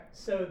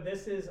So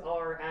this is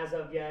our as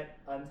of yet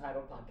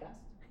untitled podcast.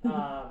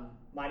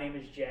 My name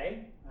is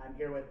Jay. I'm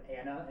here with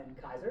Anna and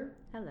Kaiser.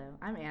 Hello,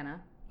 I'm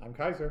Anna. I'm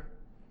Kaiser.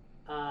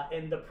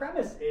 And the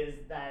premise is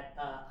that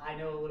I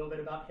know a little bit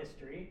about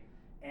history,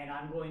 and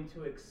I'm going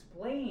to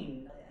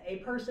explain a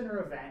person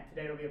or event.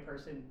 Today it'll be a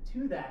person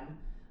to them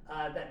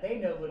that they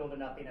know little to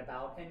nothing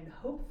about, and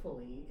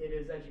hopefully it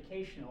is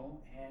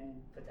educational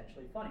and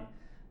potentially funny.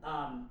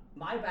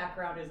 My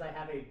background is I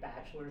have a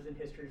bachelor's in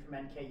history from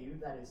NKU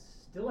that is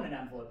still in an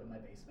envelope in my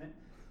basement,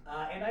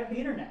 and I have the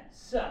internet.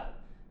 So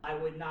I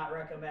would not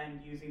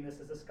recommend using this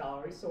as a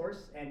scholarly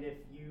source, and if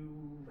you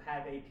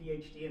have a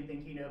PhD and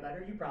think you know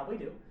better, you probably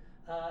do,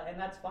 and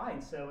that's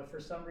fine. So if for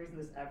some reason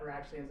this ever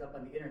actually ends up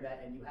on the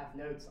internet and you have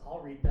notes, I'll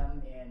read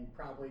them and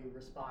probably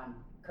respond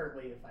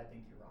curtly if I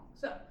think you're wrong.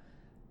 So.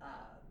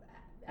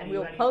 And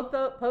we'll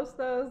post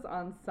those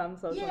on some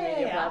social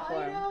media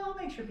platform. Yeah, I'll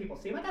make sure people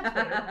see them. I got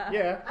Twitter.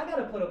 Yeah. I got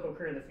a political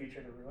career in the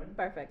future to ruin.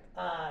 Perfect.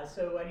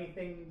 So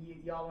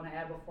anything y'all want to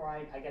add before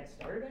I get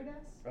started, I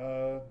guess?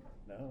 No,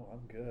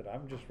 I'm good.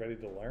 I'm just ready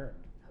to learn.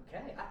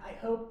 Okay. I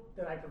hope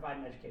that I provide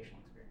an educational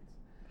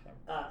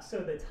experience. So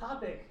the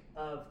topic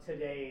of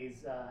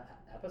today's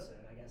episode,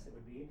 I guess it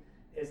would be,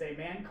 is a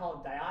man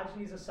called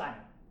Diogenes of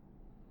Cynicism,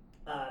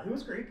 who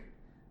was Greek.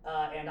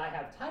 And I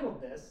have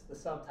titled this, the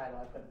subtitle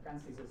I put in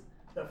parentheses,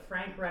 The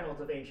Frank Reynolds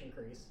of Ancient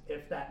Greece,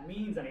 if that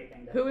means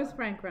anything to Who anyone. is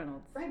Frank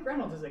Reynolds? Frank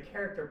Reynolds is a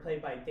character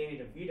played by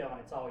Danny DeVito on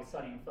It's Always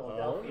Sunny in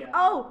Philadelphia.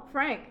 Oh,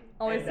 Frank.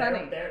 Always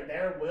Sunny.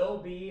 There will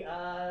be,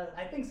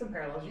 I think, some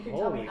parallels. You can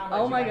tell me how much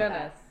Oh you my like that,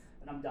 goodness.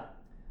 and I'm done.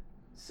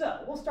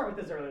 So, we'll start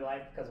with his early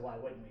life, because why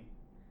wouldn't we?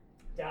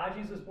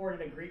 Diogenes was born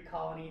in a Greek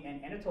colony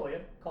in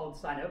Anatolia called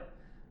Sinope.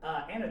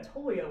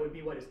 Anatolia would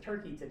be what is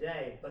Turkey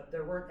today, but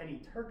there weren't any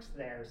Turks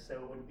there, so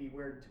it would be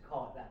weird to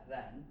call it that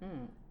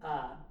then.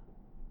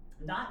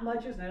 Not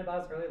much is known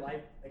about his early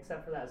life,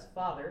 except for that his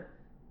father,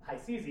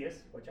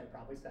 Hycesius, which I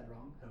probably said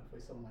wrong,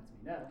 hopefully someone lets me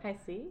know.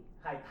 Hycesius,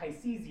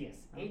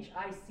 Hycesias.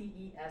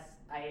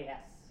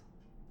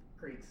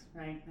 Greeks,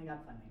 right? They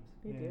got fun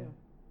names. They do.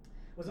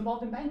 Was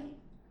involved in banking.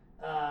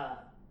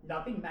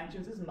 Nothing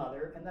mentions his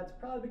mother, and that's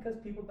probably because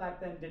people back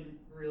then didn't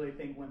really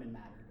think women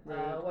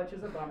mattered, which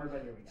is a bummer,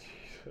 but here we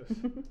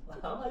go.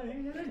 Well, I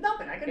mean, there's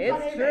nothing. I couldn't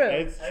find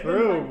anything. It's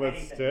true, but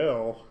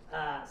still.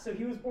 So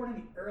he was born in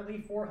the early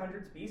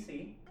 400s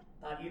BC,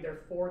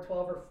 either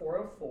 412 or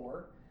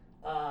 404,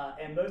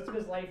 and most of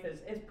his life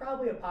is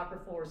probably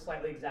apocryphal or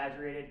slightly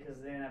exaggerated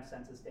because they didn't have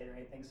census data or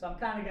anything. So I'm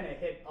kind of going to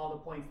hit all the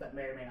points that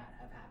may or may not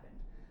have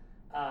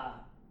happened.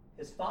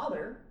 His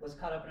father was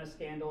caught up in a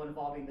scandal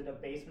involving the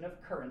debasement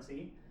of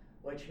currency,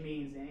 which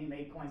means he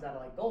made coins out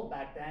of like gold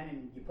back then,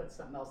 and you put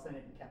something else in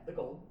it and kept the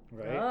gold.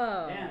 Right.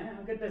 Oh. Yeah,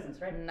 good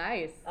business, right?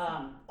 Nice.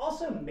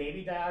 Also,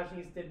 maybe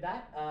Diogenes did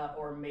that,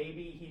 or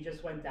maybe he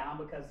just went down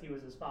because he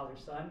was his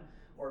father's son,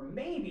 or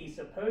maybe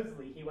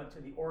supposedly he went to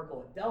the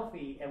Oracle at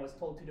Delphi and was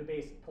told to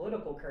debase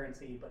political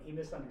currency, but he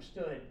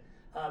misunderstood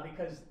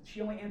because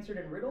she only answered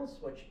in riddles,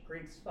 which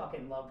Greeks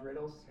fucking loved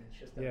riddles. It's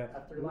just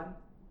a through line.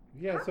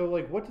 Yeah. So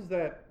like,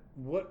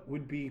 what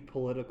would be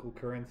political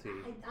currency?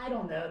 I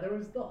don't know. There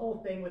was the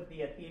whole thing with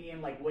the Athenian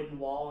like wooden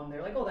wall, and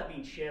they're like, oh, that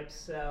means ships.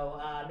 So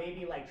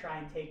maybe like try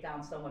and take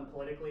down someone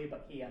politically,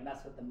 but he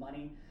messed with the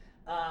money.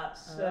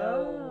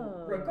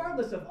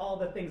 Regardless of all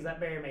the things that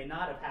may or may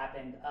not have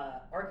happened,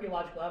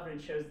 archaeological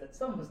evidence shows that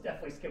someone was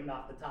definitely skimming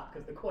off the top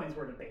because the coins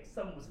were debased.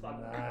 Someone was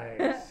fucking.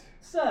 Nice.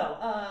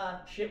 So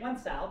shit went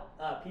south.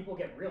 People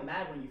get real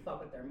mad when you fuck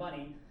with their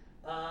money.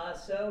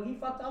 So he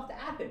fucked off to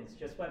Athens.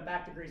 Just went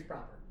back to Greece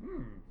proper.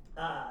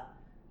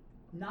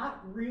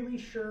 Not really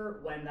sure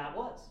when that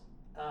was.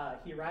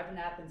 He arrived in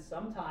Athens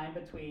sometime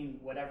between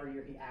whatever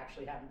year he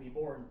actually happened to be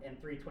born in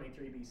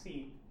 323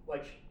 BC,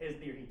 which is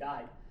the year he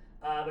died,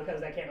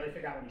 because I can't really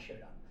figure out when he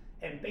showed up.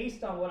 And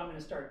based on what I'm going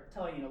to start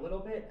telling you in a little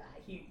bit,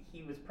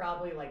 he was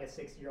probably like a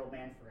 60-year-old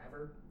man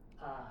forever.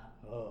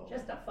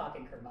 Just a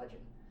fucking curmudgeon.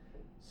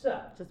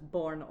 So just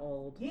born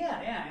old.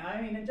 Yeah.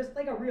 I mean, just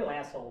like a real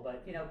asshole,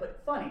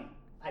 but funny,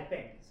 I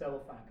think. So we'll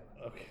find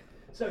out. Okay.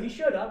 So he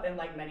showed up, and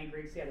like many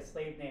Greeks, he had a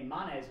slave named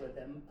Manes with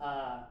him.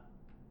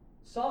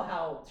 Saw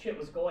how shit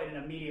was going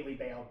and immediately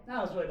bailed.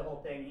 That was really the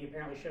whole thing. He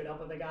apparently showed up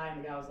with the guy,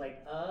 and the guy was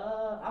like,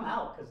 I'm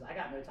out because I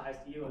got no ties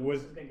to you, and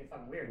this is going to get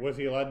fucking weird. Was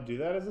he allowed to do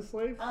that as a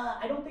slave?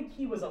 I don't think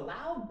he was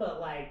allowed,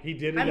 but like... He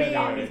did it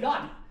anyway. He's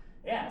gone.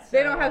 Yeah, so,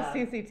 they don't have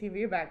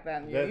CCTV back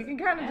then. You can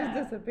kind of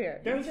just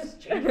disappear. They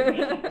just changed the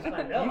name. It's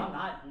like, no,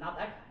 I'm not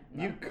that guy.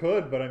 No. You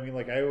could, but I mean,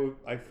 like,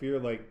 I fear,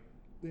 like,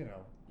 you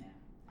know...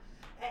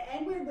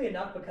 And weirdly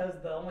enough,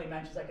 because the only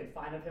mentions I could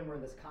find of him were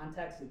in this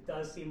context, it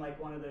does seem like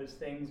one of those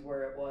things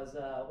where it was,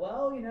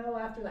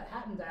 after that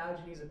happened,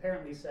 Diogenes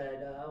apparently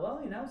said,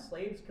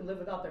 slaves can live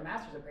without their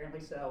masters apparently,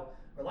 so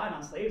relying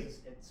on slaves,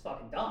 it's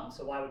fucking dumb,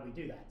 so why would we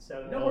do that?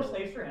 So no more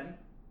slaves for him.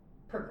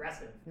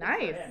 Progressive.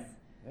 Nice. For him.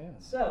 Yeah.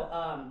 So,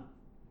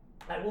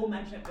 I will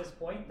mention at this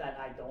point that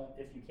I don't,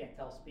 if you can't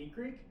tell, speak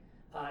Greek.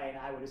 and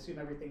I would assume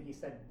everything he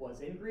said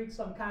was in Greek,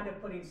 so I'm kind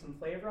of putting some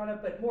flavor on it,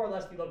 but more or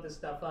less, if you look this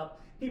stuff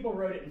up, people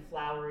wrote it in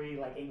flowery,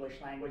 like English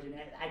language, and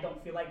I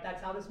don't feel like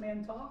that's how this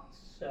man talked,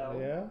 so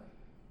Yeah.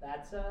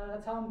 that's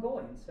how I'm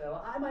going.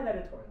 So I might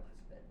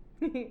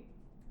editorialize a bit.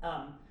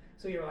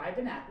 So he arrived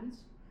in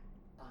Athens,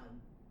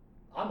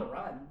 on the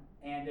run,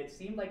 and it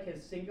seemed like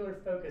his singular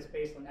focus,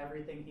 based on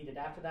everything he did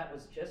after that,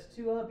 was just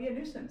to be a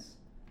nuisance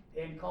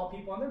and call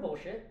people on their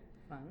bullshit.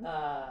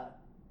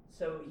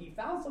 So he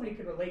found somebody he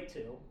could relate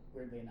to,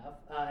 weirdly enough,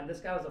 and this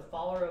guy was a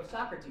follower of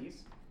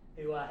Socrates,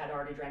 who had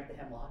already drank the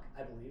hemlock,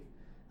 I believe.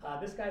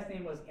 This guy's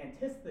name was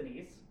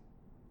Antisthenes,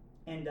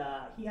 and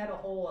he had a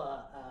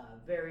whole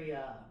very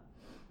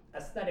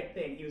aesthetic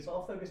thing. He was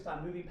all focused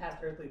on moving past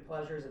earthly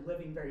pleasures and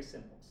living very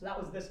simple. So that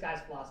was this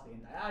guy's philosophy,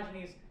 and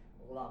Diogenes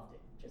loved it,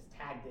 just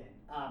tagged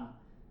in.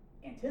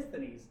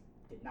 Antisthenes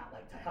did not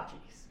like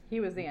Diogenes. He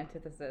was the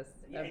antithesis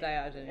of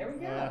Diogenes. There we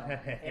go.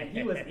 And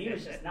he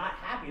was just not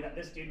happy that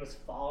this dude was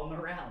following him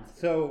around.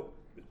 So,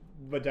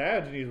 but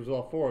Diogenes was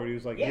all for it. He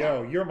was like, Yeah.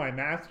 "Yo, you're my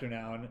master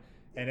now,"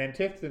 and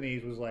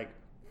Antisthenes was like,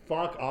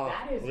 "Fuck off,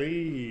 That is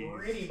please."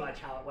 pretty much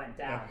how it went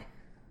down.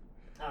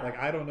 Like,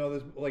 I don't know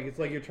this. Like, it's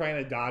like you're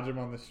trying to dodge him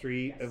on the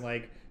street, Yes. and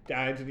like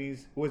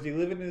Diogenes, was he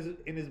living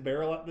in his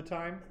barrel at the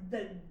time?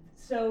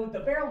 So the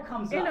barrel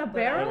comes In up. a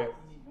barrel? Okay.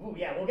 Ooh,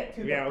 yeah, we'll get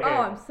to Yeah, the okay.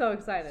 Oh, I'm so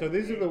excited. So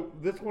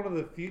this one of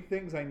the few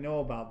things I know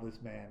about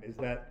this man is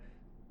that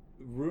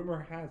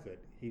rumor has it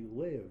he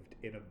lived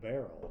in a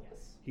barrel.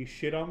 Yes. He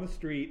shit on the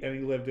street and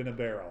he lived in a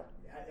barrel.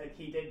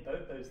 He did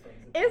both those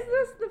things. Is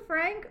this the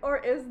Frank or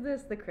is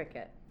this the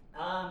cricket?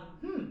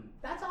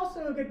 That's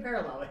also a good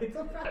parallel. It's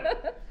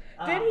a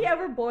Did he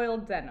ever boil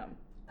denim?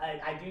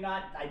 I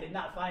did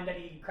not find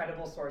any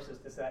credible sources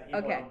to say he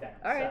Okay. boiled denim.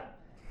 All right.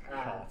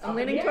 So, I'm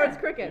leaning yeah, towards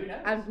who cricket.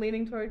 knows? I'm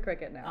leaning toward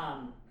cricket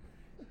now.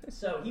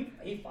 So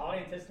he followed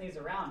Antisthenes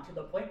around to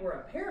the point where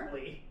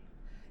apparently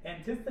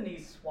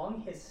Antisthenes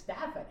swung his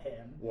staff at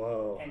him.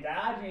 Whoa. And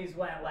Diogenes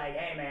went like,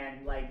 "Hey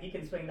man, like you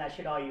can swing that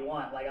shit all you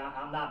want. Like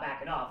I'm not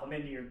backing off. I'm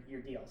into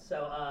your deal."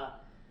 So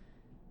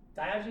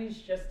Diogenes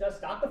just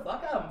stalked the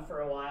fuck out of him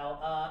for a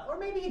while, or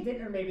maybe he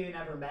didn't, or maybe they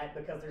never met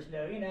because there's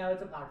no,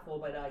 it's apocryphal.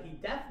 But he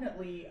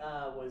definitely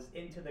was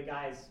into the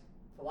guy's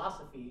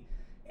philosophy.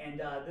 And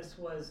this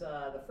was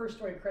the first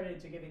story credited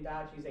to giving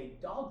Diogenes a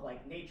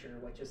dog-like nature,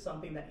 which is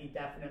something that he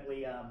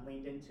definitely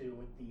leaned into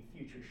with the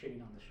future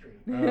shitting on the street.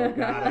 Oh,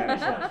 got it.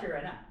 Which I'm sure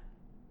right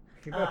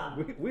now.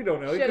 we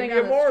don't know. He could Shitting be on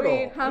the immortal.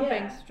 street, humping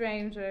Yeah.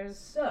 strangers.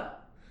 So,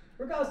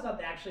 regardless of if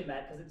they actually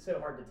met, because it's so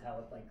hard to tell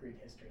with like Greek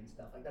history and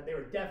stuff like that, they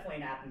were definitely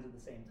in Athens at the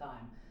same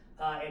time.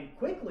 And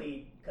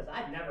quickly, because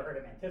I'd never heard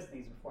of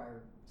Antisthenes before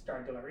I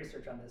started doing my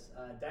research on this,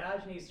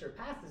 Diogenes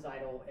surpassed his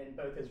idol in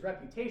both his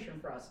reputation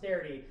for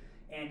austerity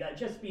and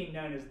just being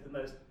known as the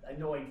most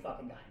annoying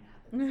fucking guy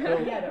in Athens.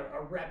 So he had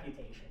a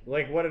reputation.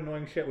 Like, what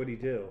annoying shit would he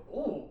do?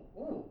 Ooh.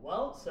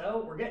 Well,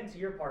 so we're getting to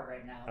your part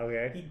right now.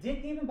 Okay. He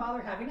didn't even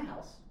bother having a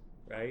house.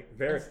 Right?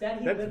 Instead,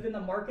 he lived in the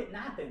market in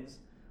Athens,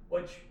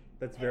 which...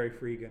 That's very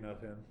freaking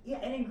of him. Yeah,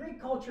 and in Greek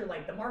culture,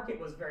 like, the market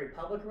was very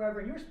public or whatever,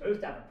 and you were supposed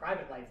to have a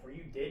private life where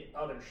you did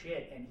other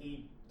shit, and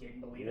he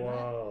didn't believe in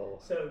Whoa.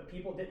 that. So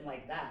people didn't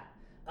like that.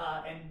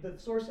 And the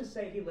sources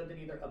say he lived in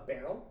either a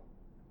barrel,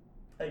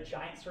 a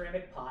giant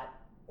ceramic pot,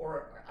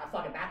 or a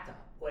fucking bathtub,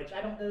 which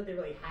I don't know that they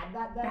really had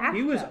that then.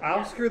 He was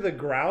Bathtub, Oscar the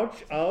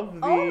Grouch of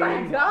the... Oh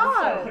my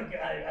God. So,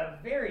 a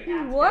very He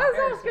apt was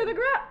comparison. Oscar the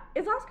Grouch.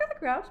 Is Oscar the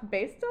Grouch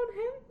based on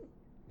him?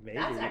 Maybe.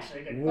 That's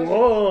actually a good question.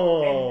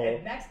 Whoa.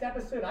 And next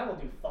episode, I will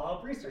do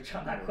follow-up research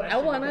on that question.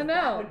 I wanna because know.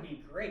 That would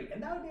be great,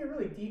 and that would be a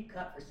really deep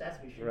cut for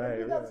Sesame Street. Right,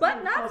 Maybe that's But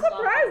something not philosophical.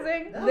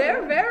 surprising. No,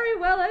 They're no. very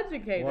well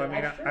educated. Well, I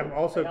mean, That's true. I'm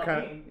also They helped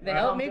kind me. They Now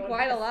helped I'm me doing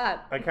quite a this.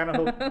 lot. I kind of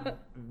hope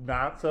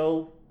not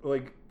so.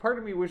 Like, part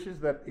of me wishes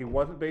that it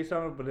wasn't based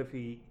on it, but if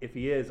he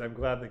is, I'm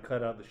glad they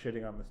cut out the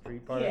shitting on the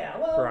street part Yeah,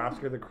 well, for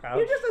Oscar the Grouch.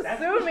 You just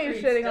Sesame assume he's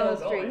Street's shitting on the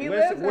still street. going. He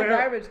Listen, lives in a where-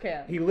 garbage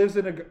can. He lives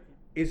in a...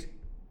 He's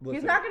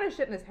Listen, not going to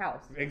shit in his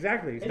house.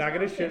 Exactly. He's His not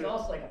going to garbage shit... can's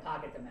also like a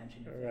pocket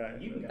dimension. If Right.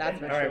 You can go That's in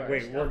for All there. right,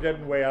 sure. wait. We're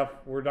getting way off.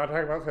 We're not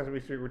talking about Sesame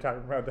Street. We're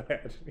talking about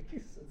Diogenes.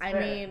 It's I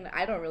fair. mean,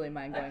 I don't really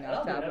mind going I'll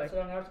off do an topic. episode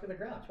on Oscar the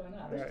Grouch. Why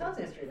not? There's Right. tons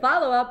of history there.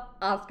 Follow up,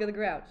 Oscar the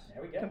Grouch.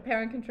 There we go.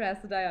 Compare and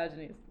contrast to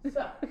Diogenes.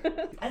 So,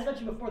 as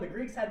mentioned before, the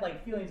Greeks had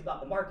like feelings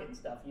about the market and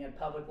stuff. You had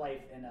public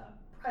life and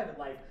private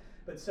life,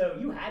 but so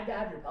you had to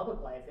have your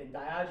public life, and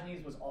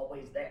Diogenes was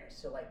always there.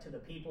 So, like to the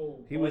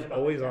people, He was worried about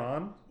always their-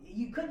 on?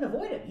 You couldn't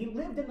avoid him. He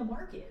lived in the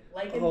market.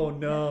 Like, Oh,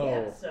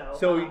 no. Yeah,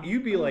 So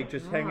you'd be like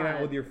just Oh, hanging out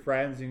God. with your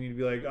friends, and you'd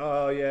be like,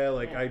 "Oh yeah,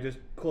 like Yeah. I just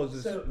closed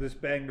this So- this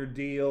banger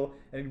deal,"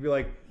 and he'd be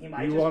like, he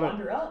might "You just wanna?"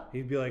 wander up.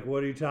 He'd be like,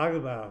 "What are you talking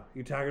about?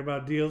 You talking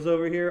about deals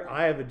over here?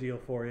 I have a deal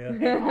for you."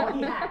 And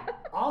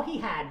all he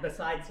had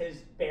besides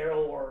his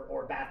barrel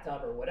or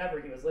bathtub or whatever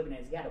he was living in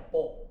is he had a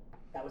bowl.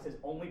 That was his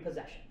only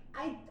possession.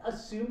 I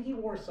assume he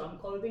wore some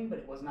clothing, but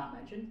it was not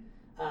mentioned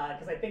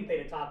because I think they'd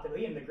have talked to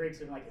him. The Greeks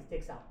would be like, his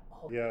dick's out.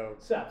 Oh. Yo.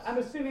 So I'm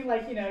assuming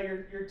like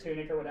your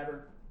tunic or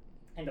whatever,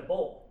 and a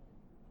bowl.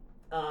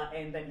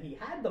 And then he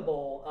had the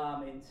bowl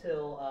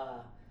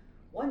until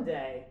one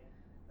day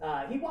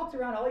He walked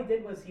around. All he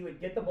did was he would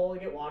get the bowl to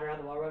get water out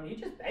of the water, and he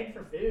just begged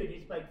for food.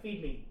 He's like,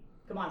 "Feed me,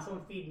 come on,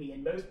 someone feed me."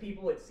 And most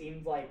people, it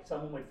seemed like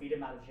someone would feed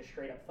him out of just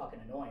straight up fucking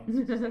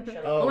annoyance. Just like, shut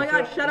up. Oh my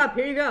God, shut up!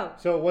 Here you go.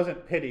 So it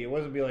wasn't pity. It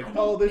wasn't be like,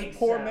 oh, this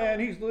poor man,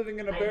 he's living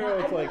in a barrel.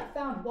 It's like I've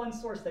not found one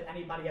source that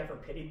anybody ever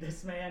pitied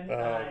this man.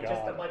 God.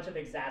 Just a bunch of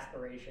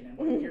exasperation and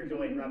what you're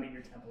doing, rubbing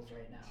your temples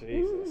right now.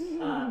 Jesus.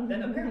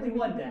 Then apparently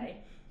one day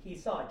he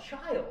saw a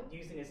child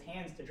using his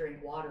hands to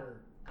drink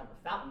water out of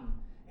a fountain.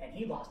 And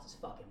he lost his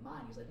fucking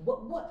mind. He's like,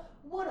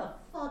 what a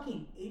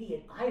fucking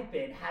idiot I've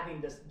been,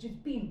 having this,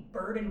 just being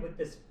burdened with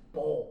this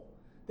bowl,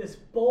 this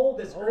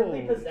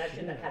earthly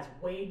possession that has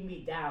weighed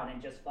me down,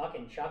 and just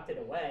fucking chucked it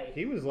away.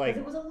 He was like,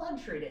 because it was a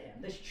luxury to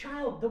him. This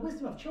child, the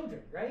wisdom of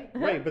children, right?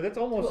 Right, but that's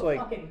almost to a like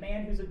fucking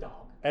man who's a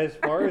dog. As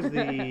far as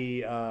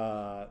the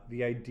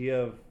idea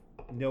of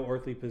no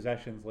earthly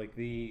possessions, like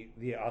the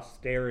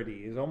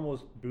austerity is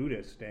almost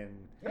Buddhist and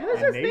I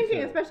was just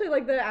thinking, especially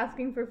like the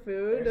asking for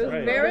food. It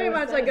was very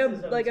much like a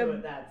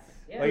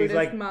he's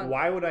like, monk.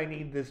 why would I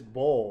need this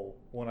bowl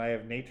when I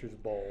have nature's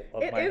bowl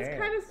of my hands? It is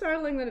kind of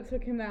startling that it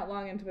took him that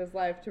long into his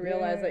life to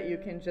realize that you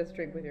can just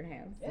drink with your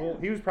hands. Yeah. Well,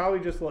 he was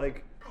probably just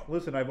like,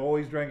 listen, I've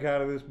always drank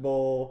out of this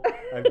bowl.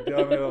 I've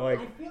done it like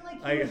I feel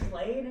like he was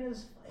laying in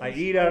his I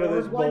eat out of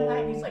this one bowl.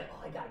 night, and he's like,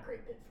 oh, I got a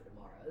great bit for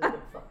tomorrow. This is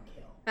gonna fucking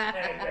kill.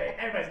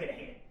 Everybody's gonna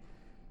hate it.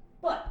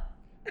 But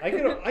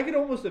I could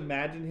almost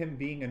imagine him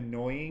being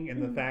annoying in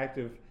the fact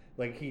of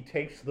like he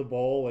takes the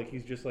bowl, like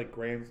he's just like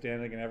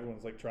grandstanding and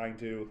everyone's like trying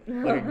to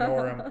like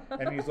ignore him,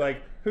 and he's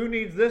like, who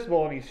needs this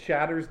bowl? And he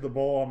shatters the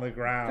bowl on the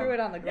ground. Threw it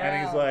on the ground.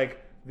 And he's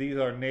like, these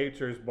are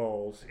nature's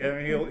bowls.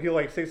 And he'll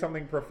like say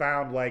something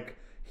profound like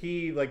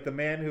the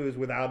man who is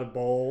without a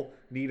bowl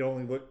need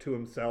only look to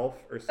himself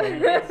or some some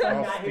guy who's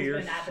austere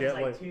been at shit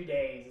this like 2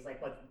 days is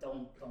like, what?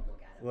 Don't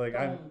look at him. Like,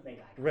 don't make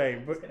eye contact.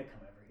 right, but It's gonna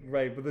come over here.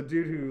 right, but the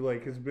dude who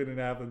like has been in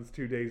Athens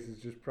 2 days is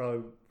just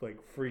probably like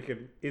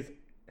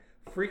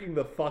freaking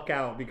the fuck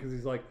out because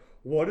he's like,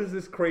 what is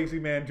this crazy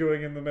man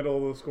doing in the middle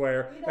of the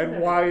square, and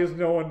why is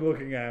no one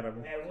looking at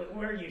him?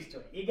 We're used to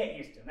it. You get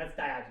used to it. That's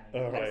Diogenes.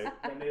 Oh, right.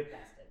 They moved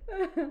past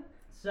it.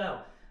 So,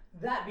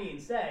 that being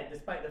said,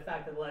 despite the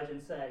fact that the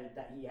legend said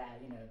that he had,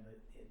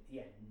 he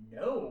had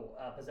no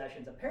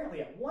possessions,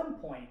 apparently at one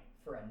point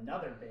for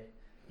another bit,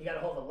 he got a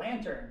hold of a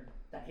lantern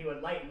that he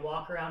would light and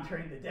walk around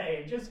during the day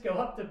and just go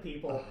up to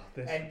people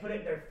and put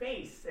it in their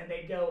face, and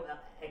they'd go,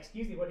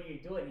 excuse me, what are you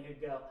doing? And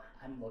he'd go,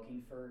 I'm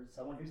looking for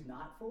someone who's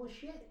not full of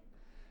shit.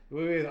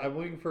 Wait, I'm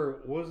looking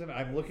for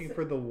I'm looking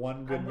for the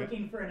one good I'm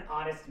looking for an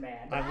honest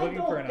man. I'm looking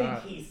for an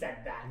honest. He said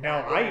that.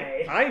 No,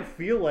 I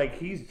feel like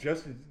he's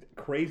just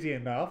crazy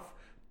enough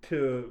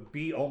to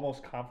be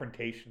almost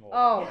confrontational.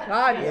 Oh,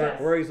 God,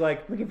 yes. Where he's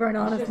like, looking for an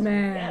honest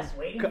man. Yes,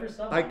 waiting for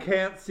someone. I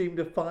can't seem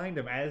to find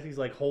him, as he's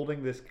like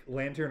holding this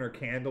lantern or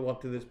candle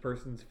up to this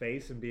person's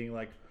face and being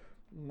like,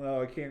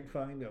 no, I can't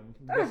find him.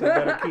 Guess I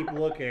better keep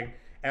looking.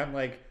 And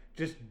like,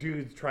 just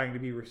dudes trying to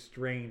be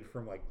restrained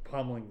from like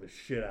pummeling the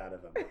shit out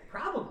of him.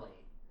 Probably.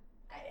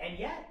 And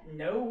yet,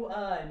 no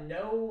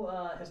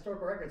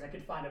historical records I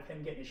could find of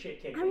him getting a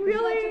shit kicked. I'm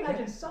really... You have to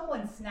imagine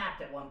someone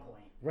snapped at one point.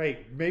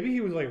 Right. Maybe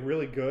he was like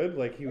really good.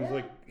 Like he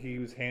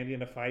was handy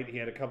in a fight. He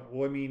had a couple.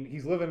 Well, I mean,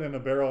 he's living in a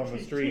barrel on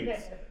the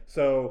streets,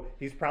 so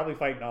he's probably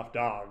fighting off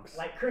dogs.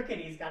 Like cricket,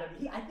 he's got to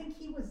be. I think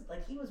he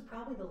was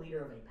probably the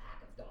leader of a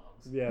pack of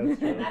dogs. Yeah, that's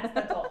true. And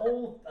that's a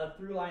whole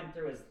through line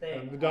through his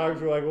thing. And the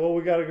dogs were like, "Well,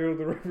 we got to go to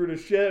the river to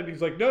shit," and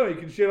he's like, "No, you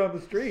can shit on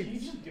the streets. You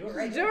just do it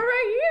right. Do it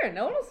right here.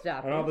 No one will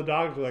stop And you." all the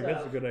dogs were like,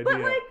 "That's a good idea." But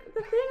like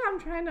the thing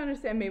I'm trying to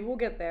understand, maybe we'll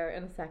get there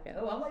in a second.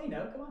 Oh, I'll let you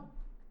know. Come on,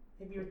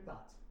 give me your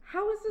thoughts.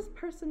 How is this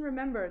person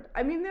remembered?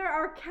 I mean, there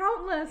are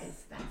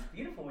countless That's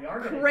beautiful. We are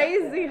gonna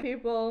crazy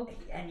people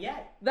and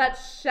yet that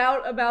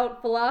shout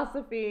about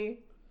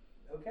philosophy.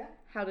 Okay.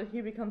 How did he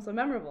become so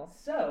memorable?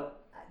 So,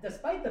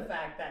 despite the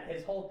fact that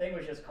his whole thing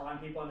was just calling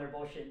people on their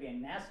bullshit and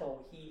being an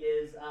asshole, he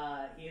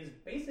is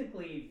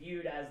basically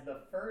viewed as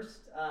the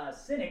first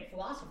cynic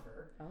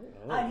philosopher. Oh.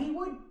 And he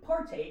would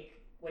partake.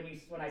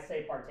 When I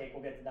say partake,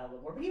 we'll get to that a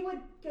little more. But he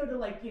would go to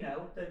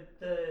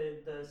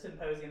the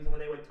symposiums where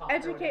they would talk.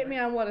 Educate me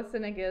on what a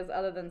cynic is,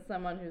 other than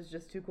someone who's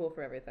just too cool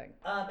for everything.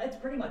 That's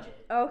pretty much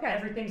it. Okay.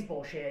 Everything's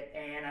bullshit,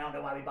 and I don't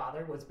know why we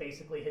bother. Was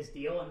basically his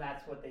deal, and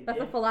that's what they did.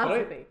 That's a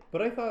philosophy.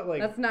 But I thought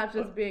like that's not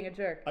just being a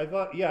jerk. I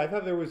thought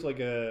there was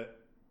like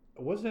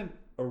wasn't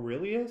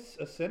Aurelius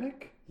a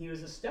cynic? He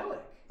was a stoic.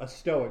 A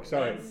stoic,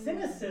 sorry. And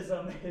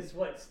cynicism is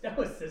what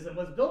stoicism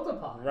was built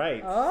upon.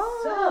 Right.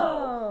 Oh.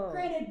 So,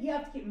 granted, you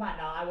have to keep in mind,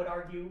 now I would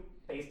argue,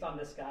 based on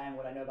this guy and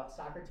what I know about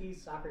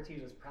Socrates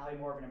was probably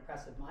more of an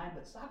impressive mind,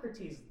 but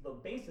Socrates, the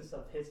basis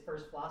of his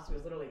first philosophy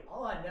was literally,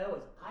 all I know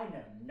is I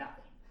know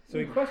nothing. So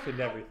he questioned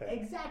everything.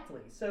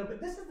 Exactly. So,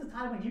 but this is the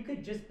time when you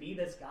could just be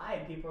this guy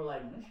and people are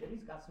like, shit,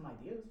 he's got some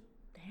ideas.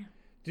 Damn.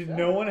 Did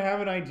no one have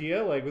an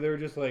idea? Like, they were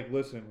just like,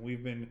 listen,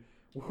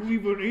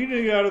 We've been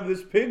eating out of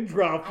this pig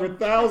trough for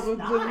thousands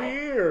of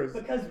years.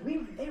 Because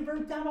they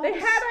wrote down all They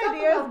this had stuff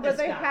ideas, about but this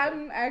they guy.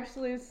 hadn't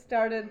actually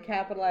started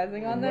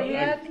capitalizing on them Maybe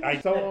yet.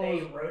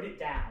 they wrote it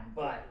down,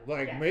 but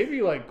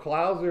maybe like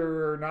clouds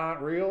are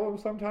not real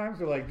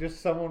sometimes, or like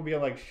just someone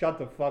being like, "Shut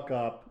the fuck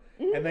up,"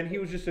 and then he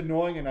was just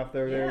annoying enough.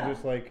 They're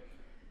just like,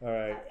 "All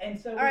right." And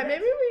so all right,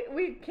 maybe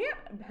we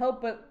can't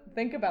help but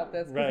think about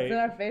this because it's in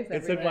our face every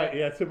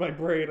day. It's in my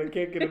brain. I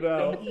can't get it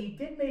out. He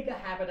did make a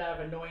habit out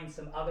of annoying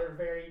some other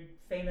very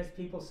famous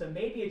people, so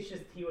maybe it's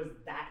just he was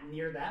that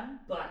near them.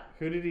 But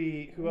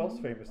who else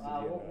famous did he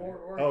annoy?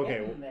 We're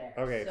getting there.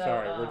 Okay, so,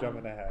 sorry, we're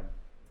jumping ahead.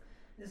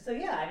 So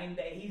yeah, I mean,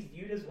 he's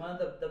viewed as one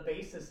of the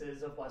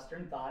bases of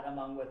Western thought,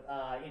 among with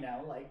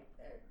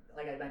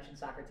like I mentioned,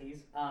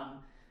 Socrates.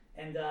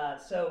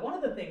 So one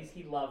of the things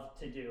he loved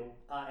to do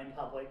in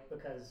public,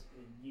 because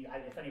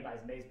if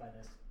anybody's amazed by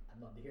this,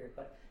 I'd love to hear it,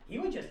 but he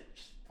would just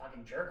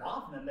fucking jerk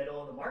off in the middle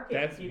of the market.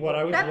 That's what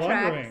I was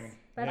wondering.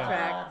 That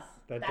tracks.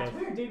 That's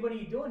weird, dude. What are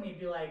you doing? He'd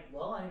be like,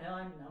 well, I know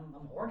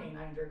I'm horny and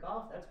I can jerk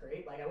off. That's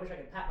great. Like, I wish I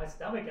could pat my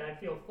stomach and I'd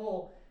feel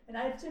full. And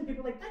I've seen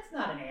people like, that's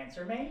not an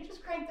answer, man. You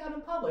just cranked out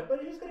in public, but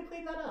who's going to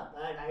clean that up?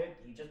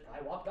 He just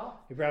probably walked off.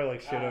 He probably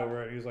like shit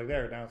over it. He was like,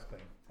 there, now it's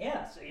clean.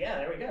 Yeah, so yeah,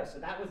 there we go.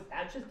 So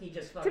he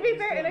just To be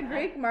fair, in a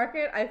Greek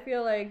market, I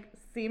feel like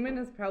semen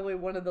is probably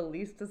one of the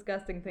least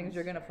disgusting things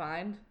you're going to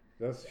find.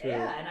 That's true.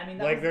 Yeah, and I mean,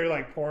 they're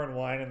like pouring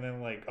wine and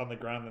then like on the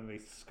ground, and they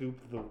scoop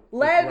the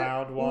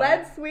ground wine.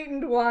 Lead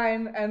sweetened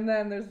wine, and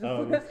then there's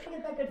just. Let's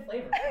get that good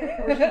flavor.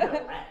 Of course,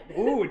 lead.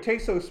 Ooh, it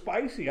tastes so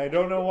spicy. I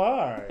don't know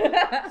why.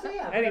 So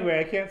yeah. Anyway,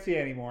 I can't see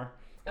anymore.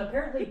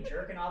 Apparently,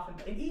 jerking off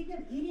and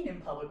even eating in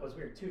public was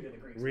weird too to the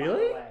Greeks.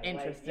 Really? By the way.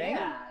 Interesting.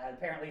 Yeah,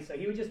 apparently. So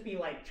he would just be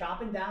like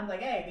chomping down,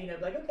 like, hey,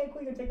 like, okay,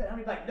 cool, you can take that. And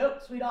he'd be like,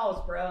 nope, sweet olives,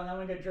 bro, and I'm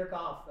gonna go jerk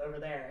off over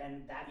there,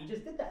 and he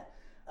just did that.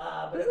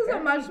 But this is a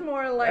much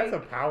more like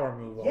that's a power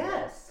move.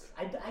 Yes,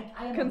 I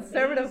am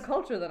conservative amazed,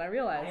 culture than I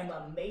realized. I am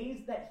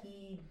amazed that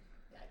he,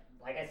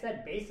 like I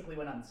said, basically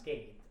went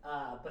unscathed.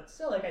 But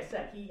still, like I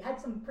said, he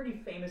had some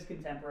pretty famous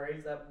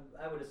contemporaries that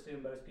I would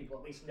assume most people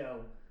at least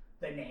know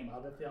the name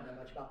of if they don't know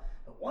much about.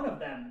 But one of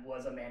them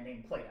was a man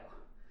named Plato.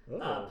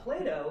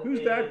 Plato.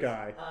 Who's that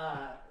guy?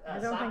 I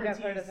don't think I've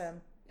heard of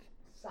him.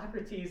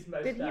 Socrates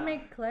most. Did he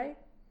make clay?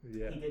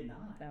 Yeah. He did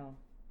not. No.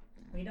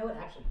 We know it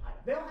actually.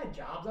 They all had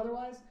jobs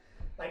otherwise.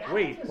 Like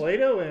wait,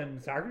 Plato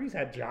and Socrates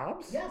had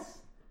jobs? Yes.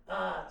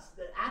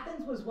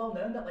 Athens was well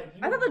known that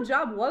I thought the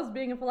job was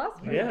being a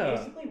philosopher. You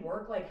basically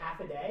work like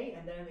half a day,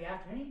 and then in the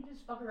afternoon you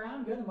just fuck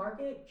around, go to the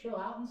market, chill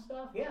out and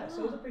stuff. Yeah, so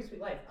it was a pretty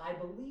sweet life. I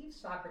believe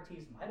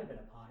Socrates might have been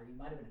a potter. He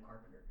might have been a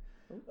carpenter.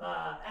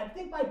 I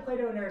think by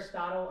Plato and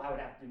Aristotle, I would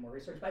have to do more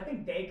research, but I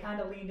think they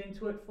kind of leaned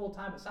into it full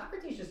time. But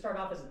Socrates just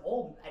started off as an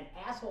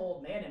asshole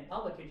old man in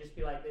public who'd just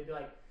be like,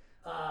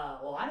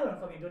 well, I know what I'm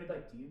fucking doing. He'd be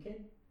like, do you,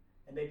 kid?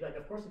 And they'd be like,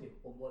 of course I do.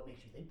 Well, what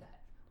makes you think that?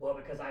 Well,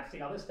 because I've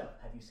seen all this stuff.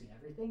 Have you seen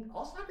everything?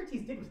 All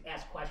Socrates did was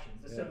ask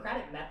questions. The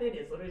Socratic method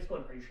is literally just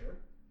going, are you sure?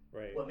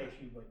 Right. What makes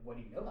you, what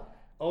do you know about that?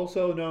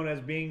 Also known as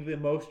being the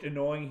most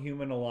annoying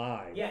human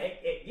alive.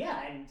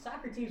 Yeah, and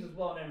Socrates was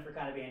well known for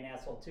kind of being an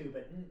asshole too,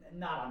 but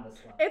not on this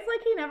level. It's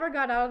like he never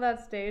got out of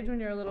that stage when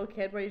you're a little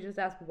kid where you just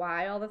ask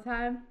why all the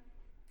time.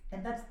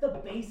 And that's the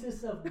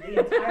basis of the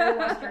entire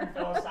Western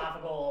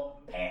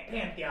philosophical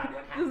pantheon.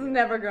 What happened? This is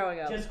never growing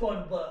up. Just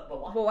going, but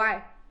why? But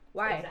why?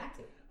 Why?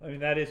 Exactly. I mean,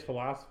 that is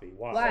philosophy.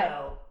 Why?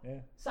 So,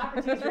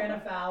 Socrates ran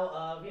afoul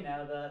of,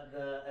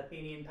 the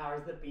Athenian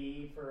powers that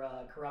be for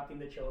corrupting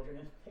the children,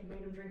 and they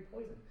made him drink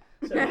poison.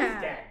 So he's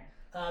dead.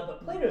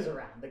 But Plato's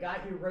around, the guy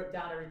who wrote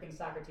down everything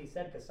Socrates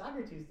said, because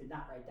Socrates did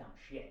not write down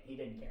shit. He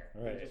didn't care.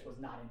 Right. He just was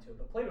not into it.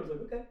 But Plato was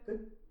like, okay,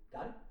 good,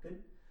 got it, good.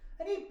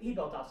 And he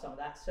built off some of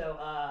that. So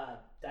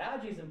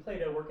Diogenes and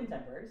Plato were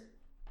contemporaries.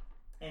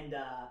 And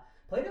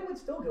Plato would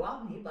still go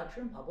out and he'd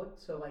lecture in public.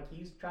 So like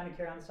he's trying to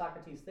carry on the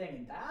Socrates thing.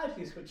 And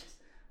Diogenes would just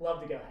love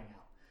to go hang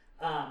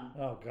out.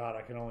 Oh God,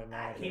 I can only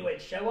imagine. He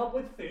would show up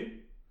with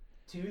food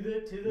to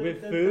the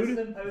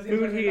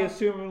food he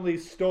assumedly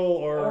stole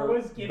or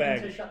was given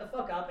begged. To shut the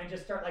fuck up and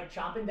just start like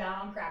chomping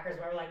down on crackers.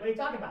 Where we're like, what are you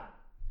talking about?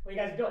 What are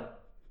you guys doing?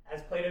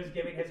 As Plato's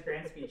giving his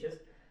grand speeches,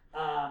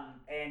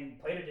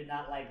 and Plato did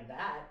not like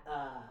that.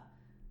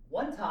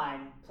 One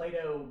time,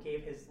 Plato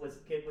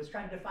was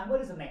trying to define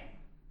what is a man,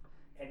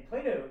 and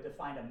Plato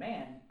defined a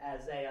man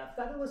as a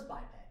featherless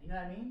biped. You know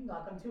what I mean?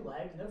 Walk on two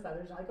legs, no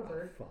feathers, like a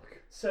bird. Fuck.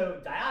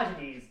 So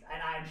Diogenes, and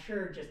I'm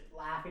sure just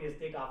laughing his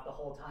dick off the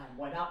whole time,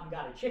 went out and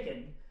got a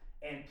chicken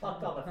and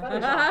plucked all the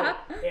feathers off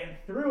it and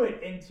threw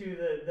it into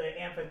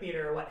the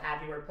amphitheater or what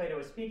have you where Plato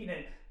was speaking.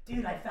 And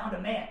dude, I found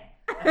a man.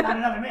 I found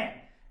another man.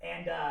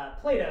 And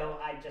Plato,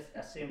 I just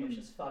assumed was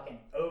just fucking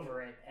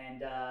over it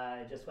and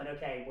just went,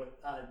 okay, with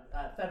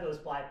featherless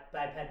biped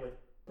with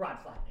broad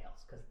flat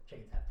nails because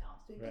chickens have talons.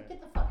 Dude, right.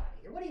 Get the fuck out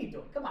of here. What are you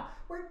doing? Come on.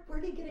 Where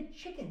did he get a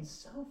chicken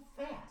so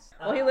fast?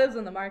 Well, he lives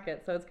in the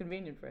market, so it's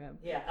convenient for him.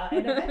 Yeah,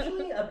 and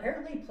eventually,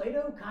 apparently,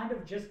 Plato kind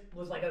of just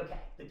was like, okay,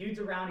 the dude's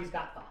around, he's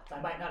got thoughts.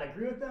 I might not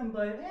agree with them,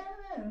 but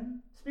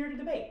spirited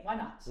debate. Why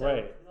not? So,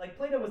 right. Like,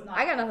 Plato was not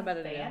I got nothing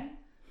better to do.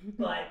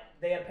 but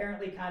they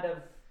apparently kind of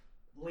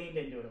leaned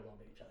into it a little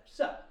bit each other.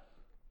 So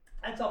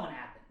that's all in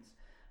Athens.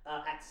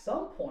 At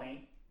some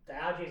point,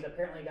 Diogenes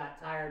apparently got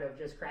tired of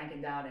just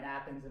cranking down in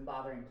Athens and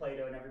bothering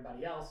Plato and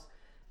everybody else.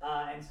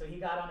 And so he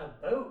got on a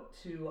boat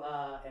to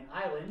an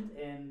island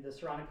in the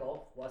Saronic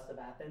Gulf, west of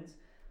Athens.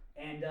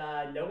 And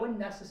no one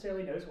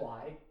necessarily knows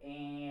why.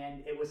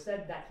 And it was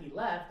said that he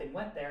left and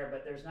went there,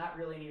 but there's not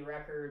really any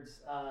records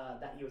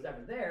that he was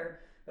ever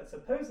there. But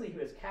supposedly he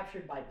was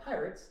captured by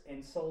pirates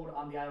and sold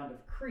on the island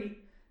of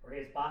Crete, where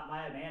he was bought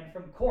by a man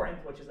from Corinth,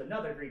 which is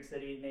another Greek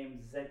city named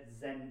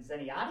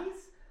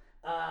Xeniades.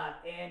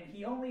 And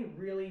he only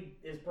really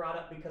is brought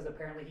up because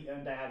apparently he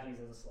owned Diogenes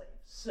as a slave.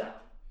 So,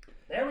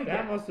 there we go.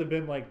 That must have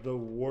been like the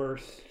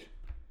worst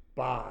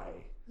buy.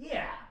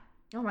 Yeah.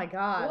 Oh my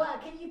God. Well,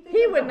 can you think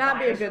He of would the not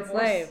be a buyer's good remorse?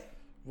 slave.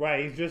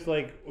 Right, he's just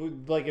like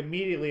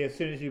immediately as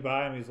soon as you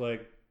buy him, he's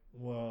like,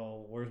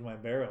 well, where's my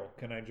barrel?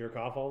 Can I jerk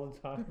off all the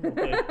time?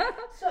 Like,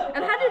 So,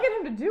 And how do you get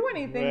him to do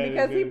anything? Right,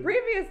 Because he dude.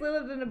 previously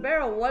lived in a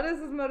barrel. What is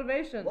his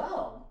motivation?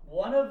 well,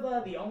 one of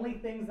the only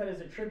things that is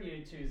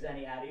attributed to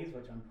Xeniades,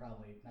 which I'm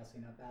probably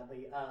messing up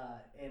badly,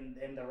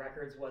 in the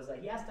records was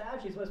he asked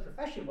Diogenes what his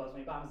profession was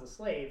when he bought him as a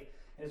slave,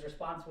 and his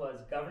response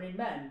was governing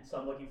men, so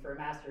I'm looking for a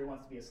master who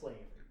wants to be a slave.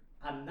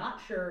 I'm not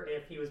sure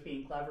if he was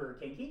being clever or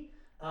kinky,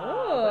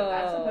 but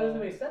that's supposedly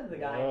what he said to the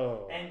guy.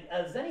 Whoa. And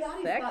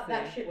Xeniades thought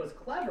that shit was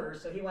clever,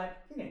 so he went,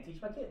 "You're gonna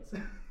teach my kids."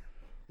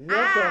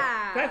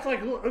 That's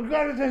like,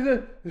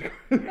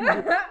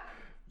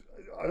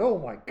 oh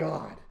my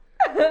God.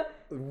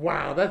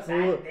 Wow, that's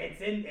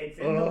it's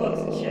in the books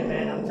and shit,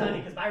 man. I'm telling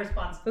you, because my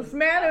response. This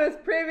man who was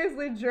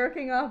previously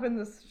jerking off in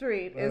the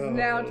street is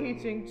now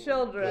teaching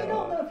children. I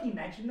don't know if he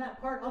mentioned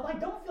that part, although I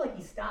don't feel like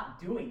he stopped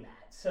doing that.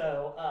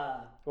 So,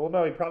 well,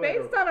 no, he probably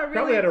Based on a probably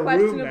really had a room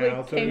questionably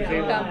now, so kinky he's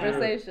able to-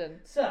 conversation.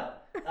 So,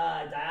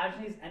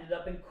 Diogenes ended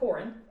up in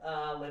Corinth,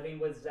 living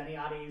with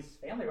Xeniades'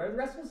 family for the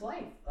rest of his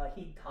life.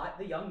 He taught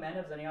the young men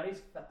of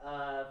Xeniades'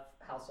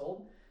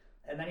 household,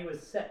 and then he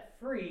was set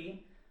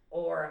free,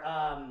 or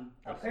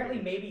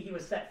apparently maybe he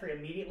was set free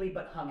immediately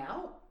but hung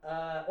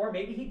out, or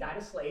maybe he died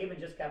a slave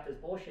and just kept his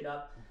bullshit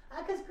up.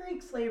 Because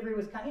Greek slavery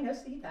was kind of,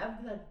 so you'd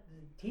have the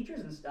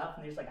teachers and stuff,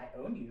 and they're just like, I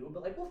own you,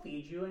 but like, we'll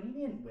feed you, and you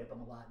didn't whip them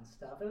a lot and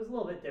stuff. It was a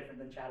little bit different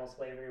than chattel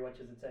slavery, which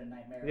is its own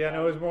nightmare. Yeah,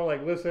 no, it was more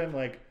like, listen,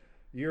 like,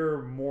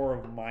 you're more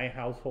of my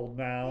household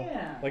now.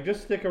 Yeah. Like,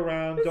 just stick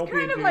around. It's Don't be a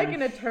kind of like an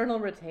douche. eternal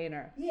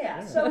retainer.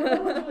 Yeah, so I'm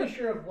not really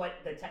sure of what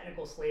the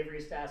technical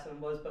slavery status of him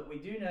was, but we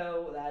do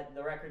know that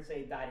the records say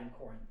he died in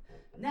Corinth.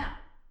 Now,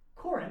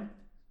 Corinth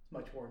is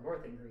much more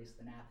north in Greece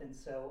than Athens,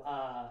 so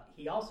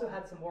he also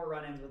had some more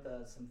run-ins with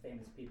some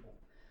famous people.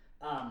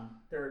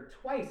 There are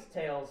twice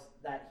tales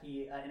that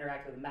he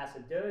interacted with the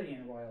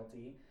Macedonian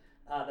royalty.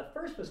 The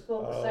first was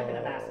Philip II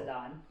of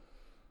Macedon,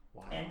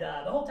 Wow. and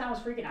the whole town was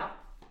freaking out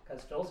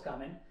because Phil's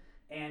coming,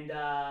 and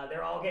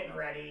they're all getting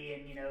ready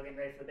and getting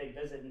ready for the big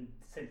visit. And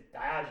since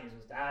Diogenes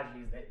was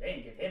Diogenes, they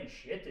didn't give him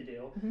shit to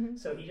do,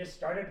 so he just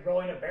started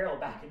rolling a barrel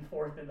back and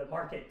forth in the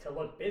market to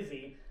look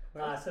busy.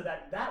 So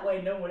that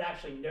way no one would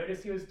actually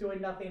notice he was doing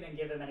nothing and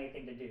give him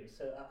anything to do.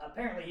 So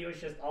apparently he was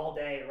just all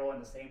day rolling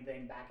the same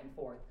thing back and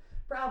forth,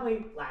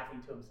 probably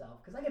laughing to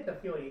himself, because I get the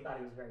feeling he thought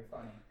he was very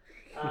funny.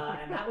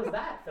 And that was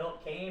that.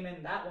 Philip came,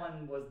 and that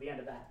one was the end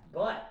of that.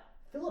 But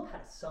Philip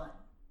had a son,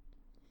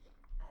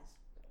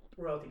 as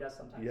royalty does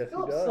sometimes. Yes, he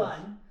Philip's does.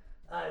 son,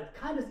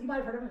 you might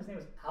have heard of him, his name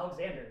was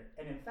Alexander.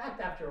 And in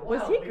fact, after a while,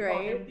 Was he we called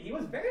great? he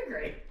was very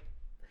great.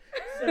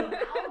 So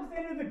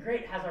Alexander the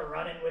Great has a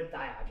run-in with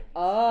Diogenes.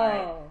 Oh. All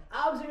right?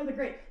 Alexander the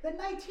Great, the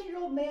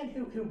 19-year-old man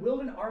who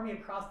willed an army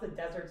across the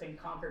deserts and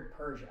conquered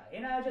Persia.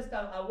 Just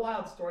a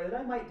wild story that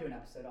I might do an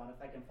episode on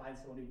if I can find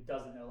someone who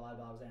doesn't know a lot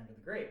about Alexander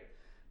the Great.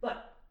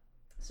 But,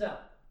 so.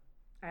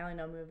 I only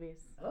know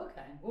movies.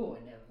 Okay. Ooh,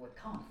 and with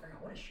Colin Farrell,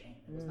 what a shame.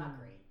 It was not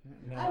great.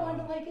 No. I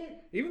wanted to like it.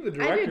 Even the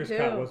I did director's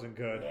cut too. wasn't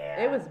good.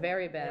 Yeah. It was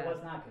very bad. It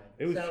was not good.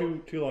 It was So,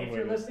 too long If you're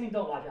winded. listening,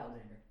 don't watch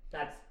Alexander.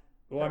 That's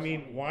Well, I personal mean,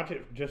 opinion. watch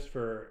it just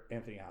for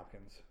Anthony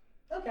Hopkins.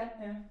 Okay,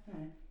 yeah, all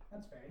right.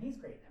 That's fair. And he's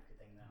great in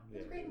everything, though.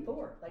 He's Yeah. great in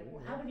Thor. Like,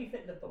 how did he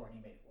fit into Thor and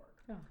he made it work?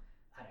 Oh.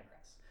 I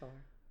digress. Thor.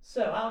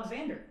 So,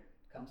 Alexander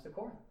comes to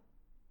Corinth.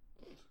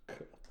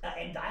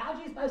 And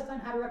Diogenes by this time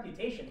had a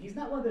reputation. He's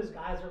not one of those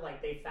guys where,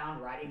 like, they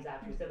found writings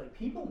after he's dead. Like,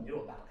 people knew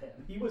about him.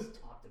 He was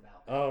talked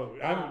about. Oh,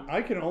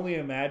 I can only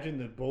imagine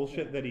the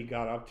bullshit that he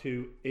got up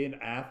to in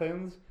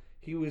Athens.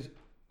 He was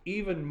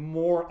even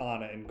more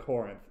on it in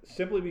Corinth,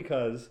 simply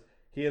because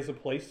he has a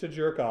place to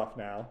jerk off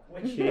now.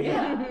 Which,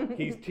 yeah.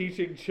 He's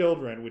teaching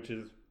children, which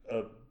is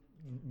a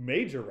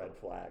major red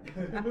flag.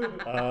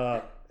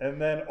 And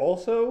then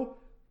also,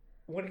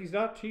 when he's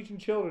not teaching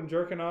children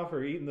jerking off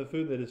or eating the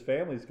food that his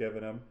family's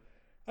given him,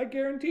 I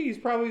guarantee he's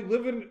probably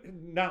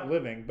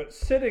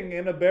sitting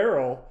in a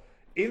barrel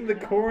in the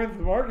Corinth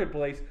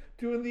marketplace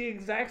doing the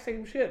exact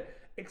same shit,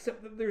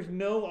 except that there's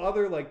no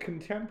other like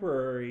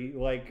contemporary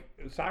like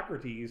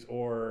Socrates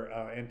or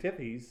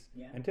antitheses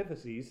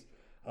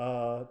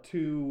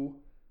to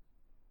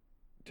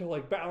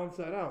like balance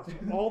that out. So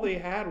all they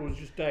had was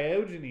just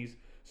Diogenes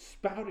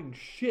spouting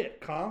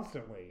shit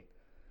constantly.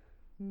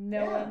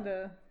 No one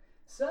to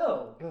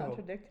So,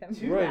 contradict him.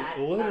 to Right, that,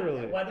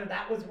 literally. whether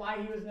that was why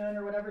he was known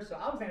or whatever, so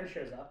Alexander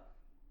shows up.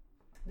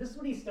 This is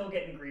when he's still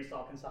getting Greece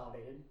all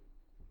consolidated,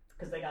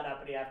 because they got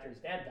uppity after his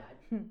dad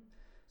died.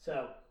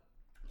 So,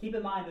 keep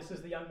in mind, this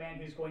is the young man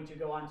who's going to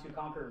go on to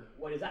conquer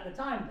what is at the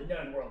time the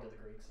known world of the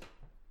Greeks.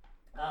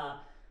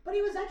 But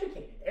he was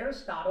educated.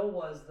 Aristotle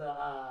was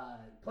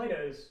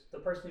the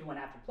person who went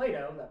after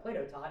Plato, that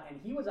Plato taught, and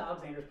he was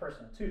Alexander's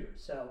personal tutor.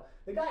 So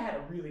the guy had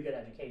a really good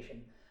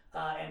education.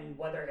 And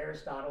whether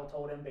Aristotle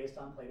told him based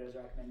on Plato's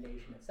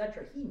recommendation,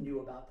 etc., he knew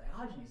about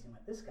Diogenes and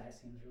went, this guy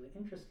seems really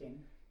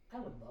interesting. I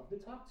would love to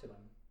talk to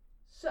him.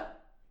 So,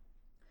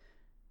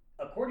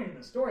 according to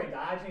the story,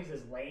 Diogenes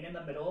is laying in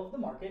the middle of the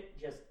market,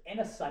 just in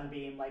a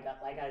sunbeam, like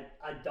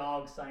a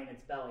dog sunning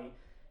its belly.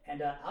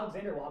 And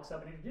Alexander walks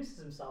up and introduces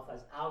himself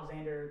as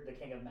Alexander, the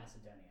king of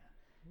Macedonia.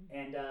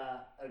 And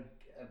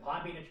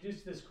upon being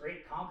introduced to this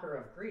great conqueror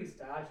of Greece,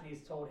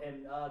 Diogenes told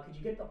him, could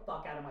you get the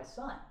fuck out of my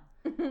son?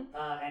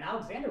 And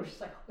Alexander was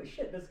just like, holy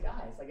shit, this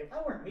guy. It's like, if I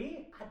weren't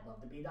me, I'd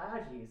love to be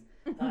Diogenes.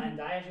 And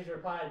Diogenes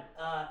replied,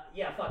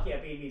 yeah, fuck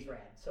yeah, being me's rad,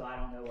 so I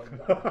don't know what you're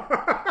talking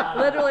about.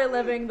 Literally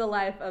living the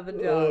life of a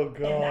dog. Oh,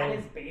 God. And that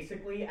is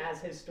basically,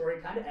 as his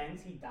story kind of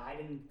ends, he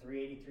died in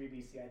 383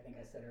 BC, I think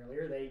I said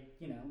earlier. They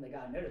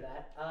got a note of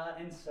that.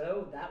 And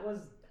so that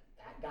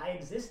guy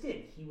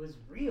existed. He was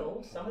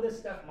real. Some of this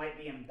stuff might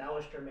be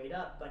embellished or made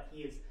up, but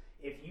he is,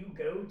 if you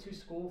go to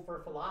school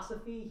for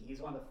philosophy, he's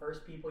one of the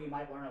first people you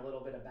might learn a little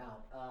bit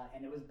about.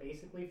 And it was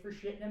basically for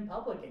shitting in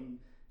public and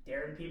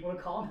daring people to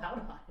call him out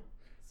on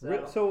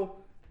it.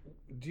 So,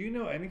 do you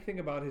know anything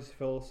about his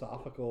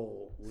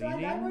philosophical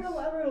leanings? I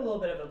wrote a little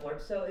bit of a blurb.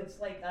 So it's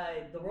like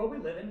the world we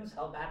live in was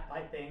held back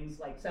by things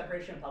like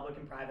separation of public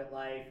and private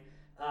life.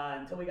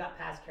 Until we got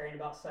past caring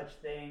about such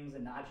things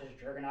and not just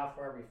jerking off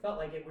wherever we felt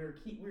like it, we were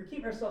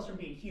keeping ourselves from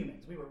being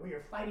humans. We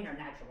were fighting our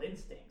natural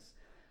instincts.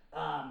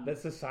 That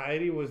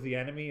society was the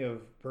enemy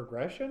of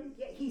progression?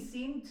 Yeah, he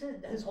seemed to.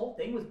 His whole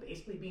thing was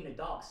basically being a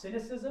dog.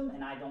 Cynicism,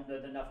 and I don't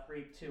know enough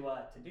Greek to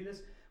do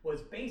this,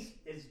 is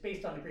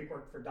based on the Greek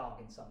word for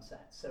dog in some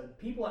sense. So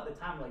people at the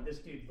time were like, this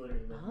dude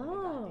literally lived like a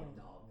goddamn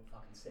dog, a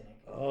fucking cynic.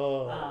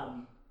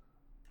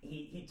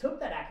 He took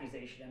that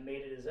accusation and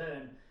made it his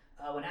own.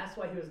 When asked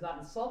why he was not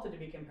insulted to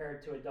be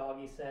compared to a dog,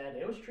 he said,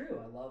 it was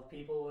true. I love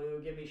people who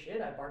give me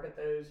shit. I bark at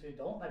those who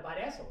don't. I bite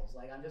assholes.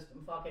 Like, I'm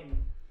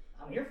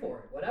here for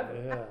it. Whatever.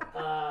 Yeah.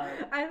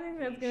 I think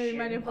that's going to be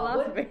my new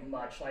public, philosophy.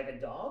 Much like a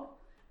dog.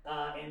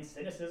 And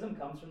cynicism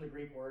comes from the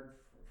Greek word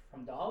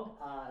from dog.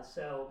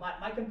 So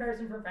my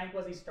comparison for Frank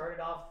was he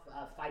started off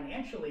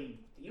financially.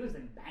 He was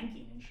in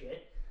banking and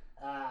shit.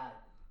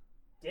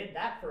 Did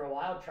that for a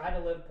while. Tried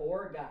to live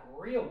poor. Got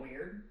real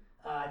weird.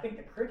 I think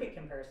the cricket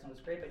comparison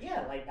was great, but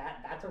yeah, like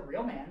that's a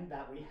real man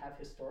that we have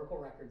historical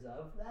records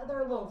of.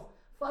 They're a little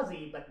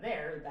fuzzy, but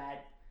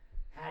that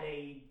had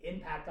a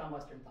impact on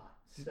Western thought.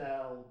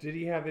 So did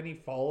he have any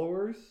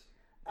followers?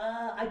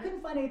 I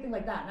couldn't find anything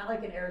like that. Not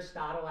like an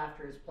Aristotle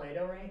after his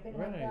Plato or anything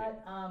like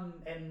that.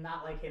 And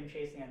not like him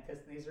chasing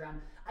Antisthenes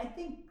around. I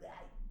think,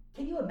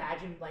 can you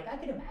imagine, like, I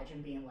could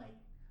imagine being like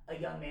a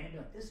young man and be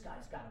like, this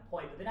guy's got a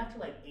point. But then after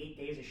like 8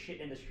 days of shit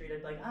in the street,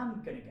 I'd be like,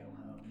 I'm gonna go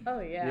home. Oh,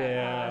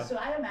 yeah. So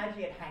I imagine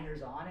he had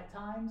hangers on at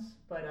times.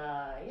 But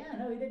yeah,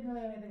 no, he didn't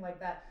really have anything like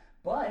that.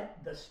 But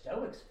the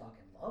Stoics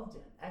fucking loved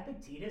him.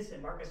 Epictetus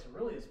and Marcus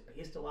Aurelius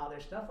based a lot of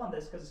their stuff on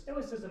this because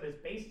Stoicism is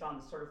based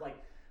on sort of like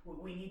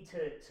we need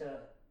to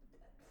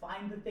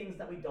find the things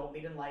that we don't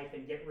need in life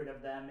and get rid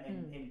of them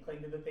and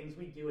cling to the things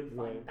we do and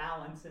find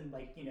balance and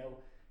like,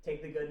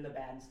 take the good and the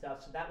bad and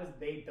stuff. So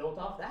they built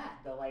off that.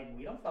 They're like,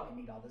 we don't fucking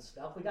need all this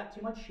stuff. We got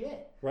too much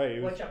shit.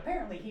 Right. Which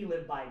apparently he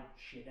lived by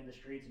shit in the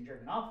streets and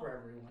jerking off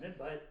wherever he wanted,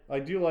 but... I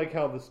do like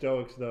how the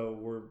Stoics, though,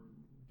 were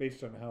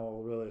based on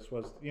how Aurelius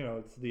was,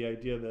 it's the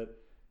idea that,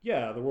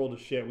 yeah, the world is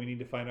shit. We need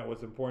to find out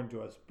what's important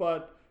to us,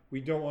 but we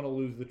don't want to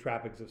lose the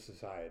trappings of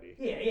society.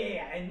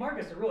 Yeah. And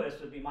Marcus Aurelius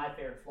would be my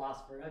favorite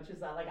philosopher, which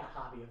is like a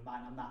hobby of mine.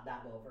 I'm not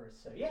that well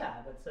versed. So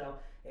yeah, but so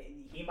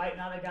he might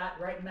not have got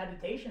writing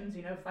meditations,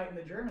 fighting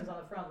the Germans on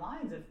the front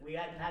lines if we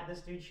hadn't had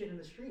this dude shit in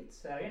the streets.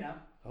 So,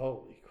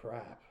 Holy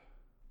crap.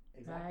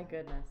 Exactly. My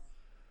goodness.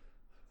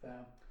 So,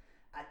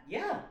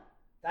 yeah,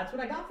 that's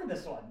what I got for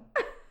this one.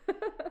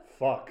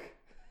 Fuck.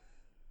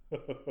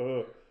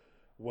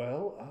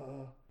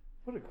 Well,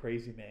 what a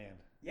crazy man.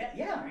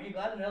 Yeah. Are you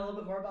glad to know a little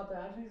bit more about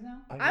Diogenes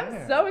now?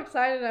 I'm so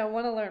excited. I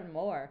want to learn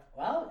more.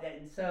 Well,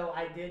 and so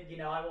I did.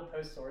 I will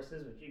post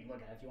sources, which you can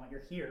look at if you want.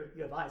 You're here.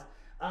 You have eyes.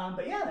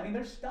 But yeah, I mean,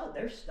 there's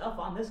stuff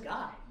on this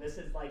guy. This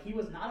is like he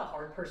was not a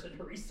hard person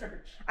to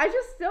research. I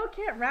just still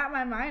can't wrap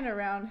my mind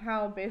around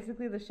how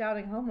basically the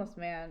shouting homeless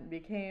man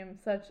became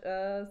such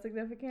a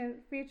significant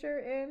feature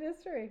in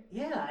history.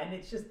 Yeah, and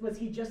it's just was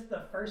he just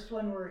the first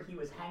one where he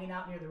was hanging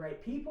out near the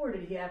right people, or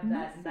did he have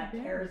that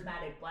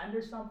charismatic blend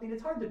or something?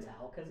 It's hard to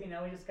tell because we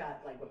just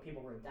got like what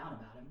people wrote down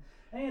about him.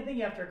 And the thing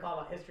you have to recall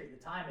about history at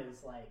the time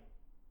is like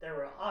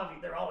there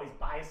are always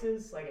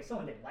biases. Like if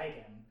someone didn't like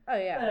him. Oh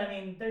yeah. But I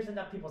mean, there's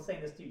enough people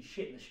saying this dude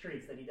shit in the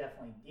streets that he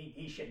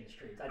shit in the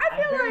streets. I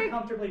feel I'm very like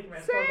comfortably from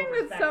a saying historical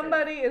that perspective.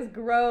 somebody is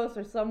gross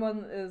or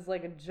someone is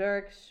like a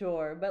jerk,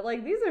 sure, but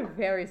like these are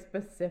very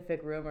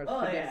specific rumors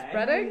to be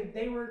spreading. And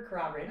they were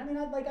corroborated. I mean,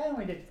 I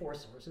only did 4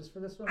 sources for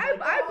this one. I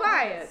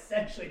buy it.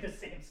 Essentially the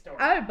same story.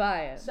 I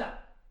buy it. So,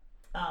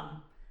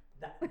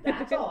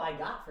 that's all I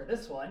got for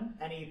this one.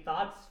 Any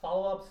thoughts,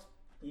 follow-ups?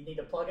 You need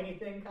to plug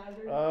anything,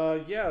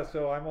 Kaiser? Yeah,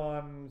 so I'm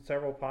on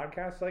several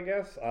podcasts, I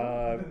guess.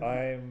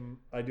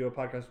 I do a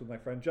podcast with my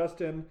friend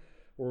Justin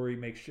where we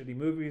make shitty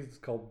movies. It's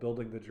called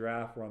Building the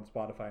Giraffe. We're on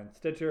Spotify and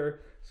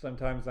Stitcher.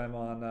 Sometimes I'm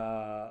on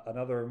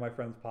another of my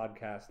friends'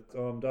 podcasts. It's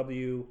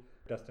OMW,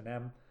 Dustin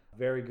M.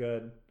 Very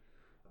good.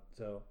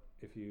 So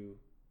if you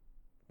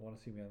want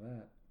to see me on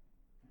that.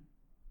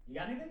 You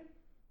got anything?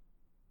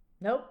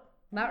 Nope,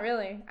 not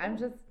really. I'm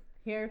just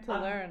here to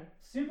learn.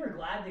 Super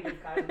glad to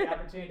give Kaiser the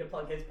opportunity to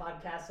plug his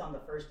podcast on the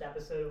first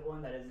episode of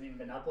one that hasn't even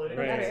been uploaded.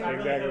 Right, So I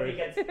really hope he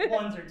exactly. gets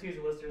 1s or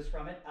 2s listeners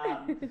from it.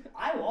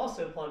 I will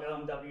also plug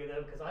OMW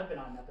though because I've been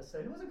on an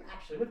episode. It was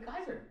actually with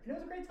Kaiser, and it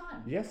was a great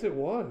time. Yes, it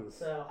was.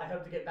 So I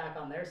hope to get back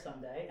on there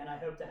someday, and I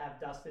hope to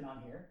have Dustin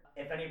on here.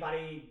 If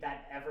anybody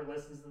that ever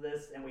listens to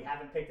this and we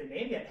haven't picked a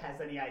name yet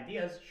has any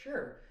ideas,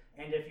 sure.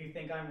 And if you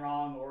think I'm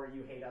wrong or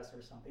you hate us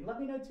or something, let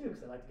me know too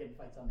because I like to get in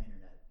fights on the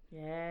internet.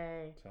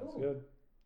 Yay. Sounds Ooh. good.